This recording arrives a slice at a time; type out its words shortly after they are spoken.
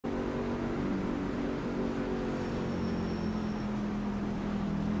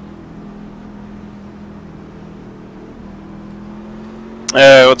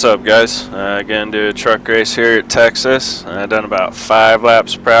Hey, what's up, guys? Gonna do a truck race here at Texas. I've done about 5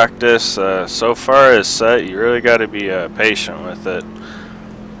 laps practice. So far as set, you really got to be patient with it.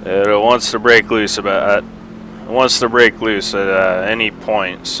 It wants to break loose at any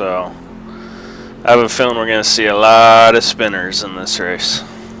point. So I have a feeling we're gonna see a lot of spinners in this race.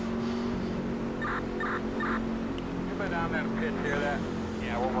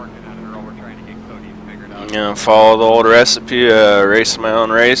 I'm gonna follow the old recipe, race my own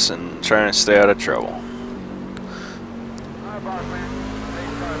race and trying to stay out of trouble.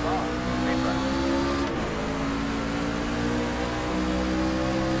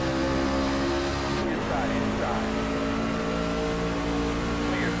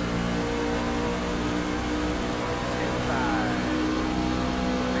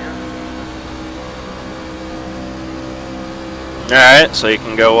 Alright, so you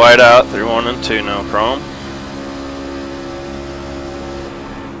can go wide out through 1 and 2, no problem.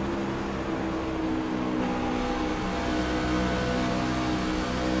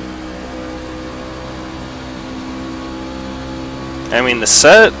 I mean, the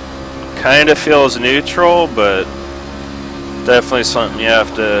set kind of feels neutral, but definitely something you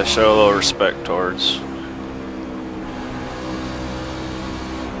have to show a little respect towards.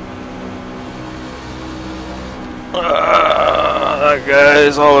 That guy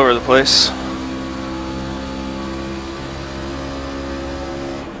is all over the place.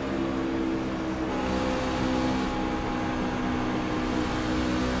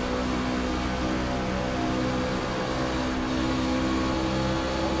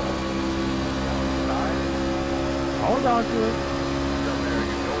 Hold on to it.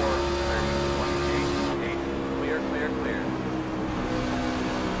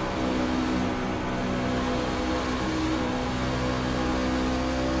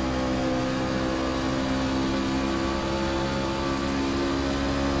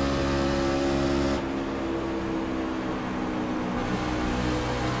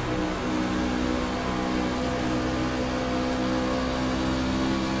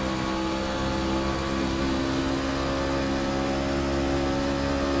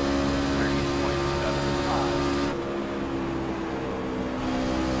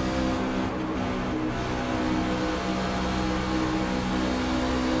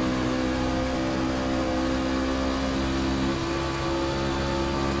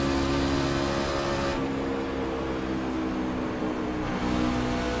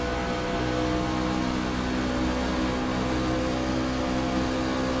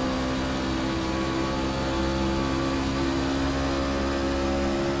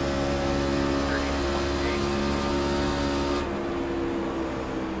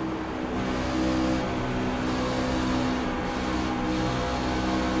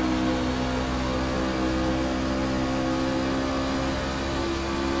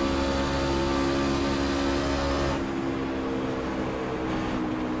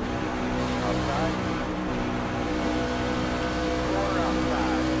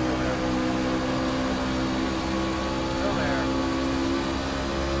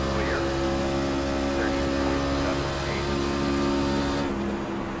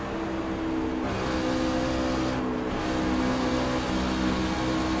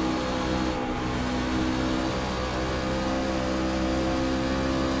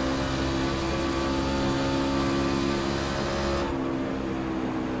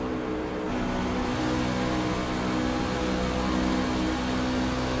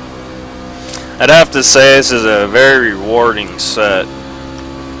 I'd have to say this is a very rewarding set,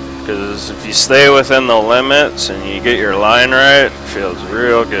 because if you stay within the limits and you get your line right, it feels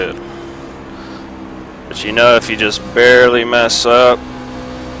real good. But you know, if you just barely mess up,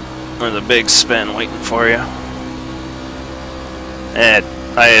 there's a big spin waiting for you. And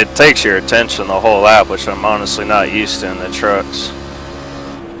it takes your attention the whole lap, which I'm honestly not used to in the trucks.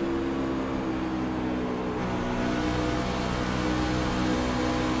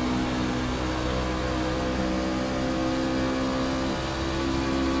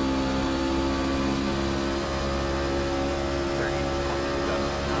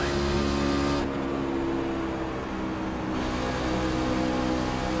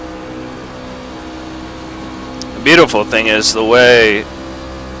 The beautiful thing is the way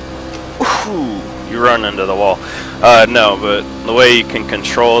you run into the wall. No, but the way you can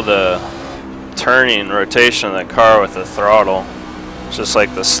control the turning rotation of the car with the throttle, just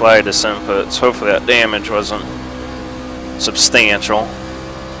like the slightest inputs. Hopefully that damage wasn't substantial.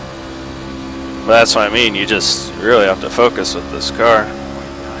 But that's what I mean, you just really have to focus with this car.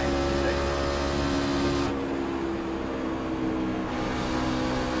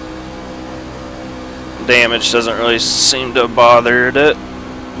 damage doesn't really seem to have bothered it,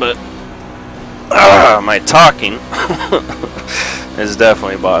 but my talking is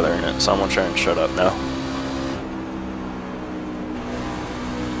definitely bothering it, so I'm gonna try and shut up now.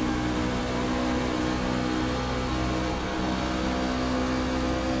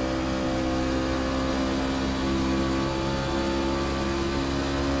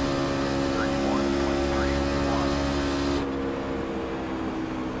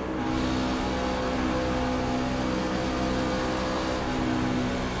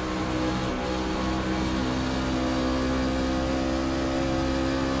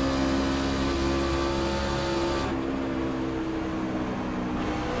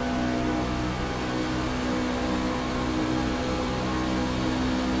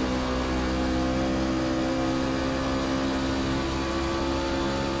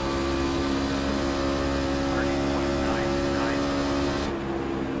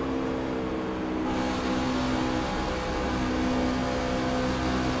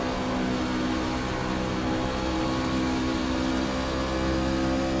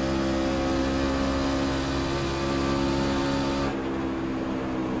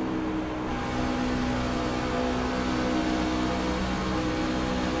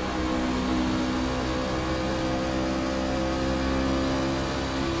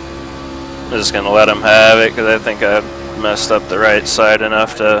 I'm just gonna let him have it because I think I messed up the right side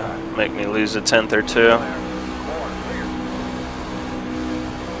enough to make me lose a tenth or two.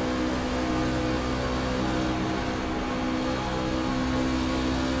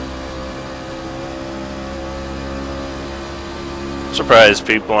 Surprised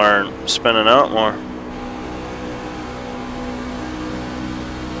people aren't spinning out more.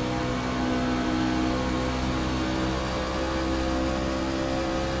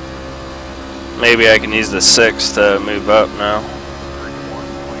 Maybe I can use the 6 to move up now.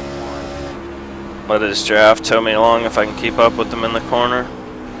 Let his draft tow me along if I can keep up with him in the corner.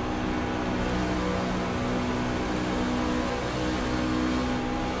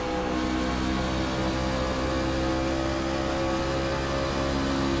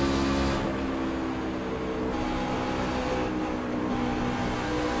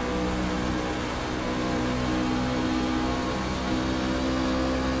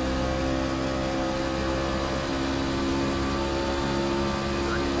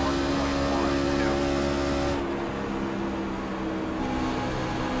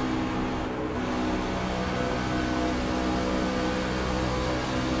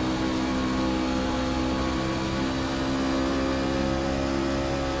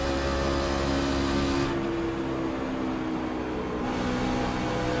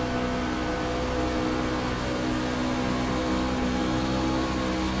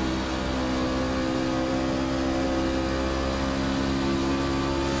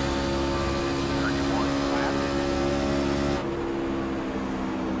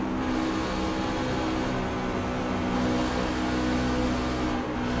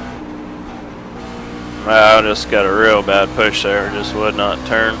 I just got a real bad push there, just would not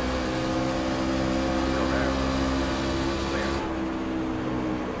turn.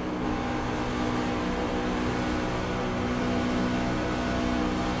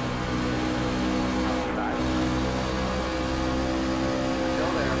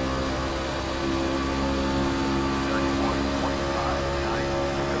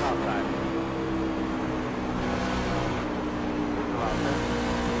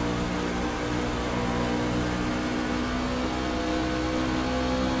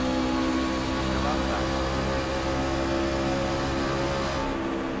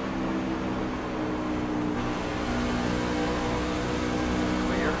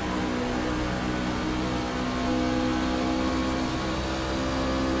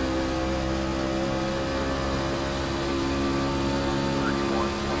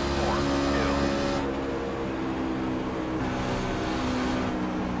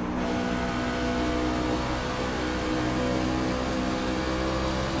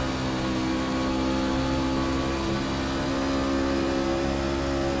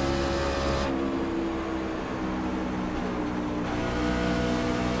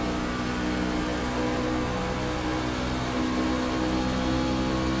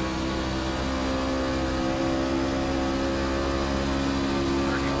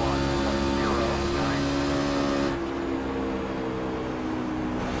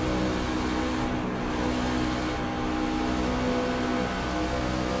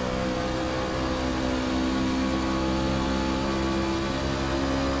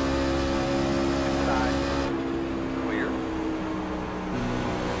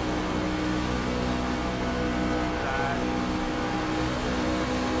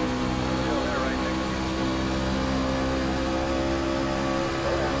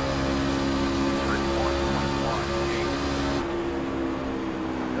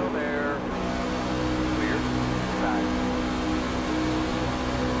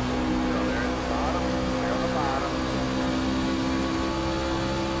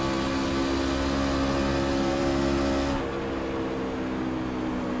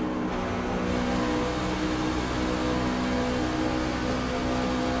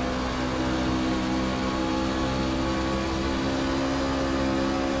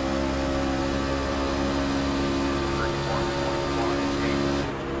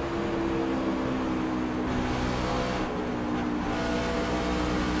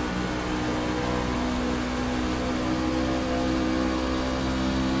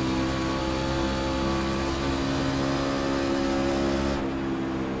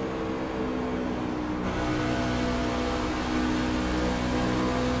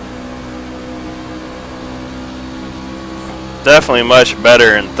 definitely much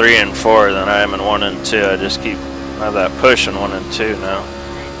better in 3 and 4 than I am in 1 and 2. I just keep have that push in 1 and 2 now.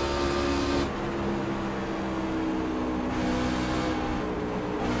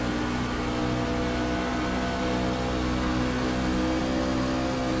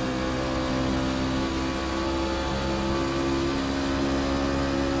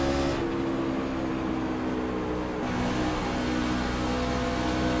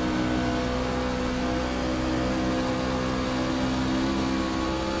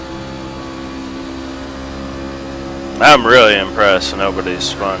 I'm really impressed nobody's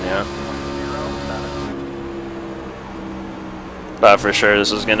spun yet. Thought for sure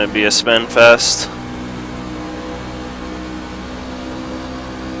this was going to be a spin fest.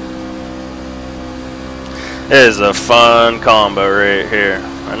 It is a fun combo right here.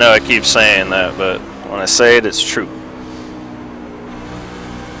 I know I keep saying that, but when I say it, it's true.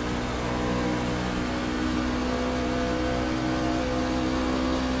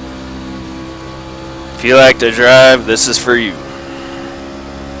 If you like to drive, this is for you.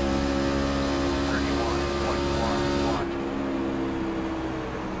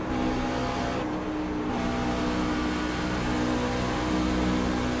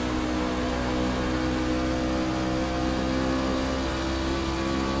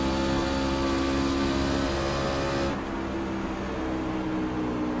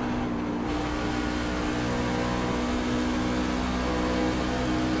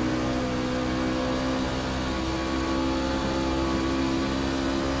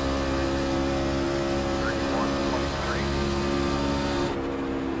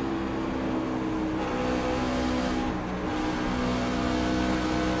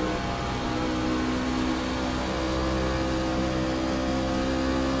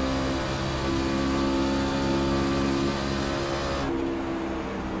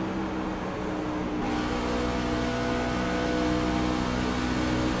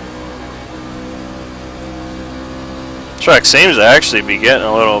 Truck seems to actually be getting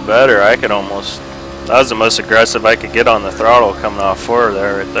a little better. I could almost, that was the most aggressive I could get on the throttle coming off 4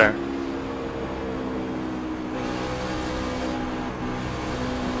 there, right there.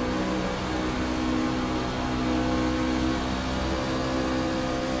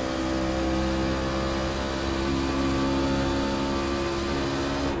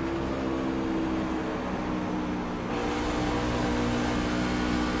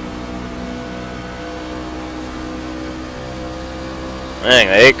 Dang,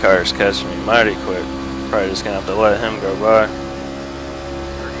 the 8 car is catching me mighty quick. Probably just gonna have to let him go by.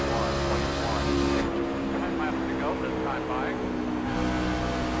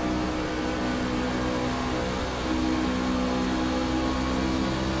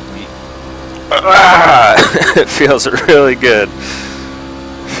 It feels really good.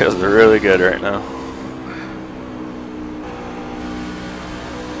 It feels really good right now.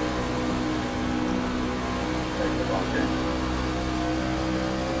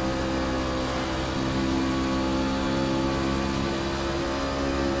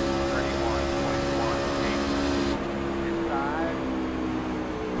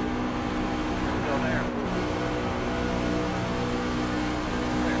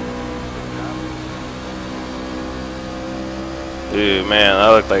 Dude, man, that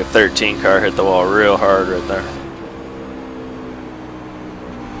looked like a 13 car hit the wall real hard right there.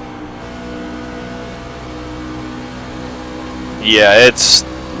 Yeah, it's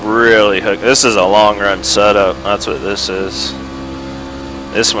really hooked. This is a long run setup. That's what this is.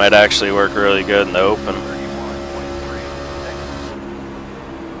 This might actually work really good in the open.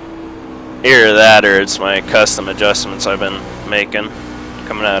 Either that or it's my custom adjustments I've been making.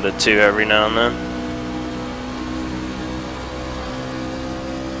 Coming out of 2 every now and then.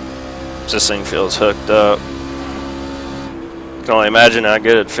 This thing feels hooked up. Can only imagine how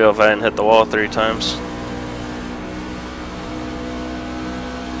good it'd feel if I didn't hit the wall 3 times.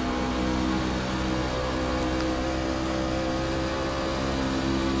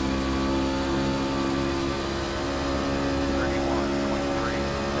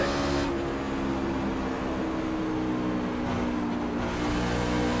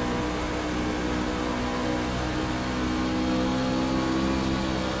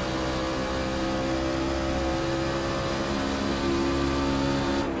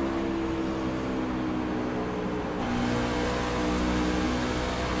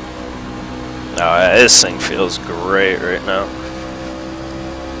 Oh, this thing feels great right now.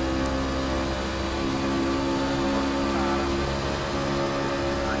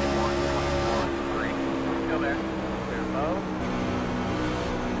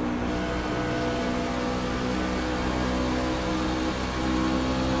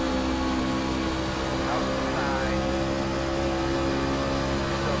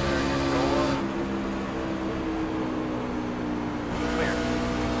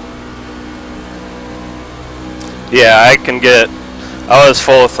 Yeah, I can get. I was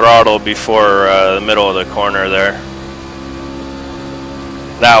full throttle before the middle of the corner there.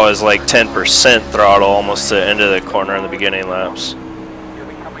 That was like 10% throttle almost to the end of the corner in the beginning laps.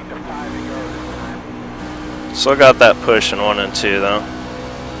 Still got that push in 1 and 2 though.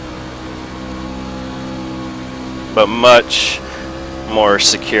 But much more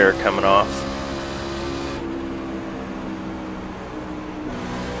secure coming off.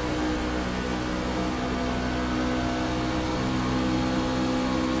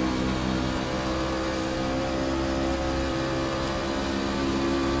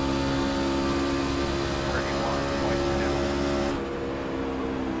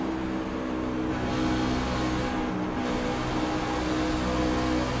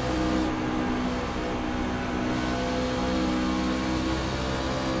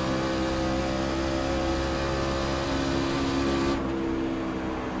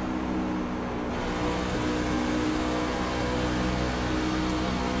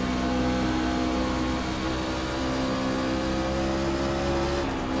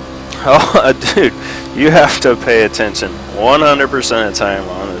 Oh, dude, you have to pay attention 100% of the time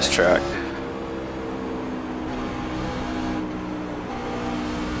on this track.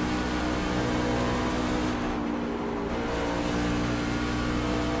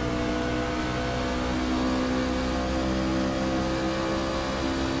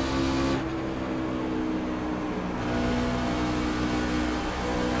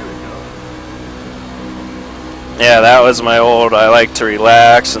 Yeah, that was my old, I like to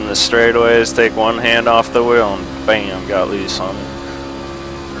relax in the straightaways, take one hand off the wheel and bam, got loose on it.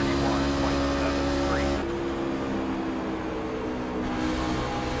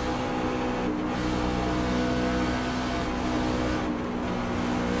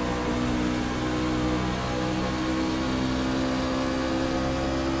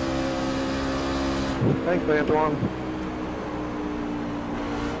 Thanks, Antoine.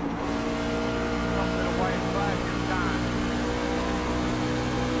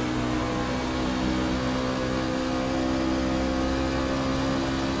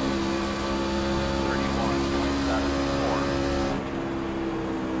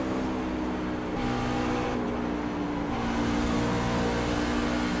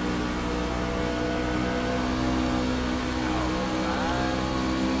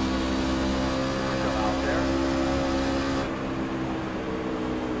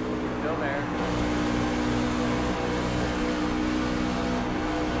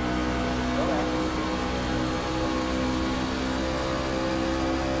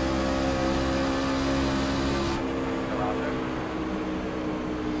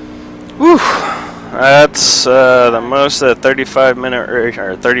 Whew, that's the most of the 35-minute race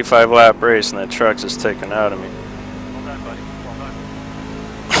or 35-lap race, and that truck just taken out of me. Well done, buddy.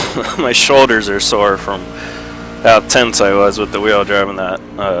 Well done. My shoulders are sore from how tense I was with the wheel driving that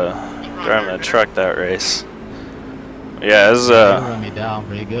truck that race. Yeah, it was run me down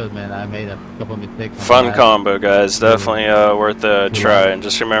pretty good, man. I made a couple mistakes. fun combo, guys. Definitely worth a try. And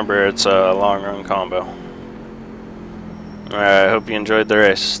just remember, it's a long run combo. Alright, I hope you enjoyed the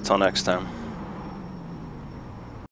race. Till next time.